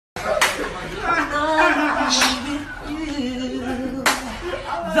with you.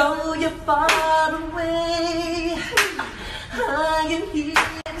 Though you're far away, I am here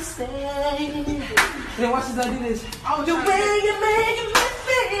to stay. Then watch this, I do this. The way you make me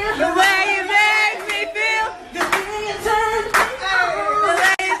feel. The way you make me feel. The way you turn me on. The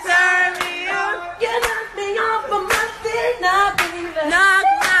way you turn me on. You knock me off of my feet now, baby. Knock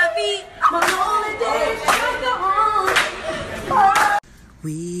my feet. My lonely days are gone.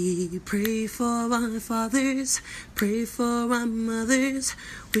 We pray for our fathers, pray for our mothers,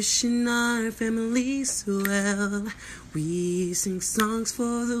 wishing our families well. We sing songs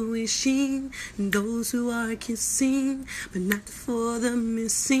for the wishing and those who are kissing, but not for the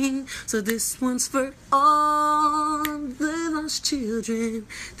missing. So this one's for all the lost children.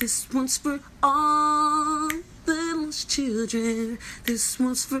 This one's for all the lost children. This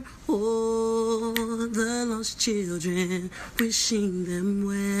one's for all the lost children, wishing them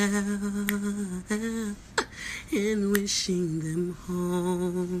well and wishing them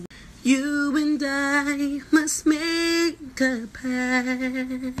home. You and I must make a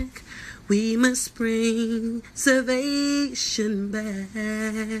pact. We must bring salvation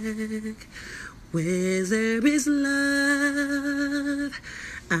back. Where there is love,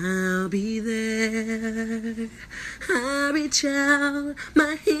 I'll be there. I reach out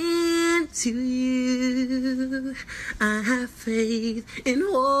my hand to you. I have faith in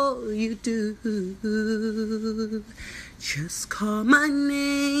all you do. Just call my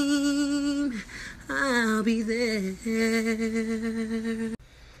name, I'll be there.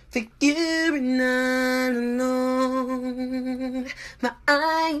 For you're not alone, but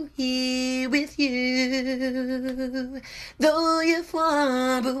I'm here with you. Though you're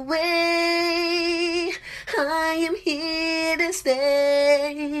far away, I am here to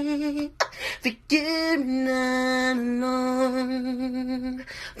stay. For you're not alone,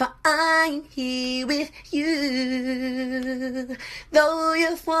 but I'm here with you. Though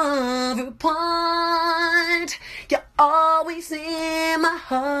you're far apart, you're always in my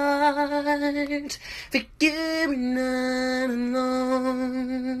heart. For you're not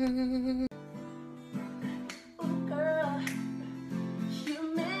alone. Oh girl,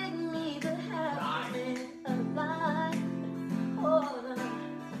 you make me the happiest alive. Oh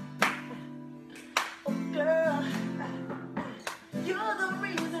girl, you're the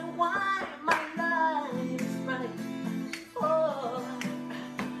reason why my life is right. Oh,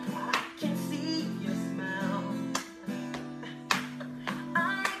 I can see your smile. I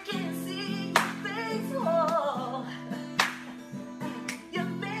can see your face. Oh, you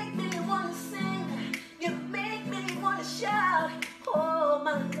make me wanna sing. You make me wanna shout. Oh,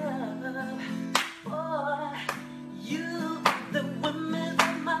 my love. Oh, you the woman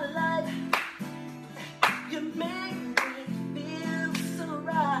of my life. You make me feel so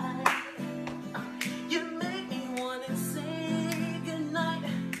right. You make me wanna say goodnight.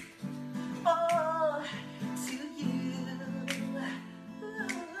 Oh, to you.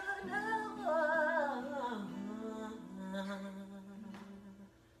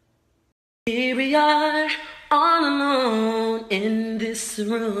 Here we are, all alone in this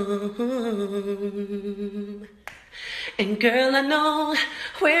room. And girl, I know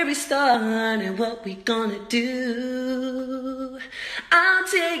where we start and what we gonna do. I'll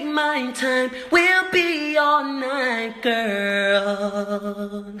take my time, we'll be all night,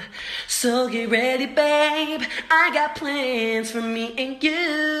 girl. So get ready, babe, I got plans for me and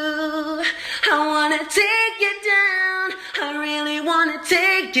you. I wanna take you down, I really wanna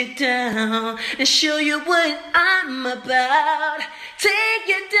take you down and show you what I'm about. Take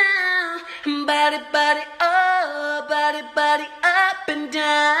you down, body, body, oh, body, body, up and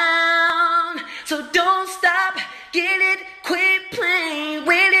down. So don't stop, get it, quit playing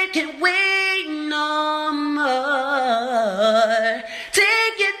with it, can't wait no more.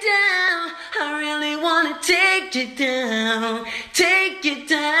 Take you down, I really wanna take you down, take you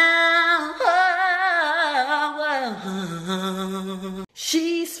down. Oh.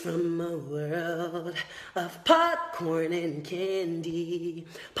 She's from a world of popcorn and candy,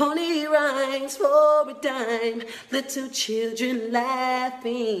 pony rides for a dime, little children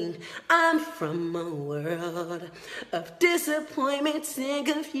laughing. I'm from a world of disappointments and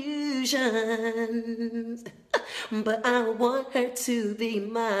confusions, but I want her to be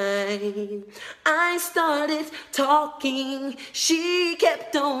mine. I started talking, she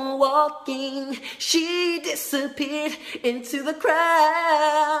kept on walking, she disappeared into the crowd.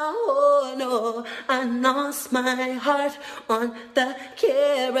 Oh no, I lost my heart on the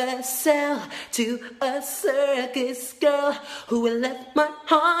carousel to a circus girl who left my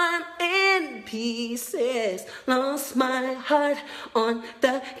heart in pieces. Lost my heart on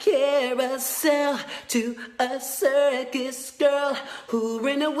the carousel to a circus girl who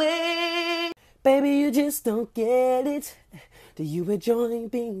ran away. Baby, you just don't get it. Do you enjoy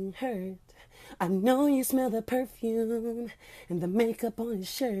being hurt? I know you smell the perfume and the makeup on his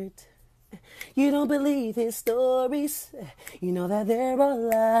shirt. You don't believe his stories. You know that they're all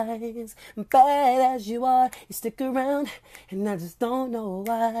lies. Bad as you are, you stick around, and I just don't know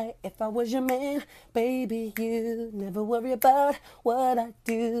why. If I was your man, baby, you never worry about what I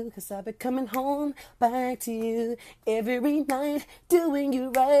do, 'cause I've been coming home back to you every night, doing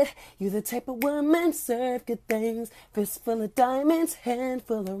you right. You the type of woman, serve good things, fistful of diamonds,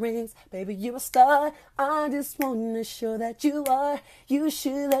 handful of rings. Baby, you're a star. I just wanna show that you are. You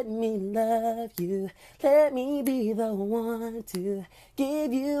should let me love you. Let me be the one to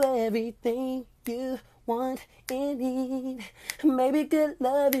give you everything you want and need. Maybe good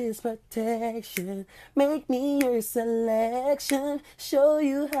love is protection. Make me your selection. Show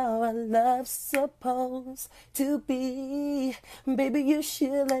you how our love's supposed to be. Baby, you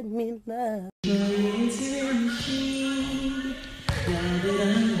should let me love.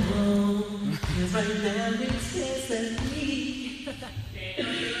 Right now it says that we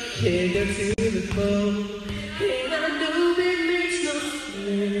can't go to the phone. And I know it makes no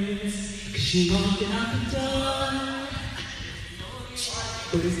sense, 'cause you walked out the door.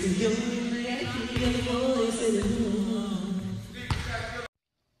 But it's the only way I can get a voice in the room.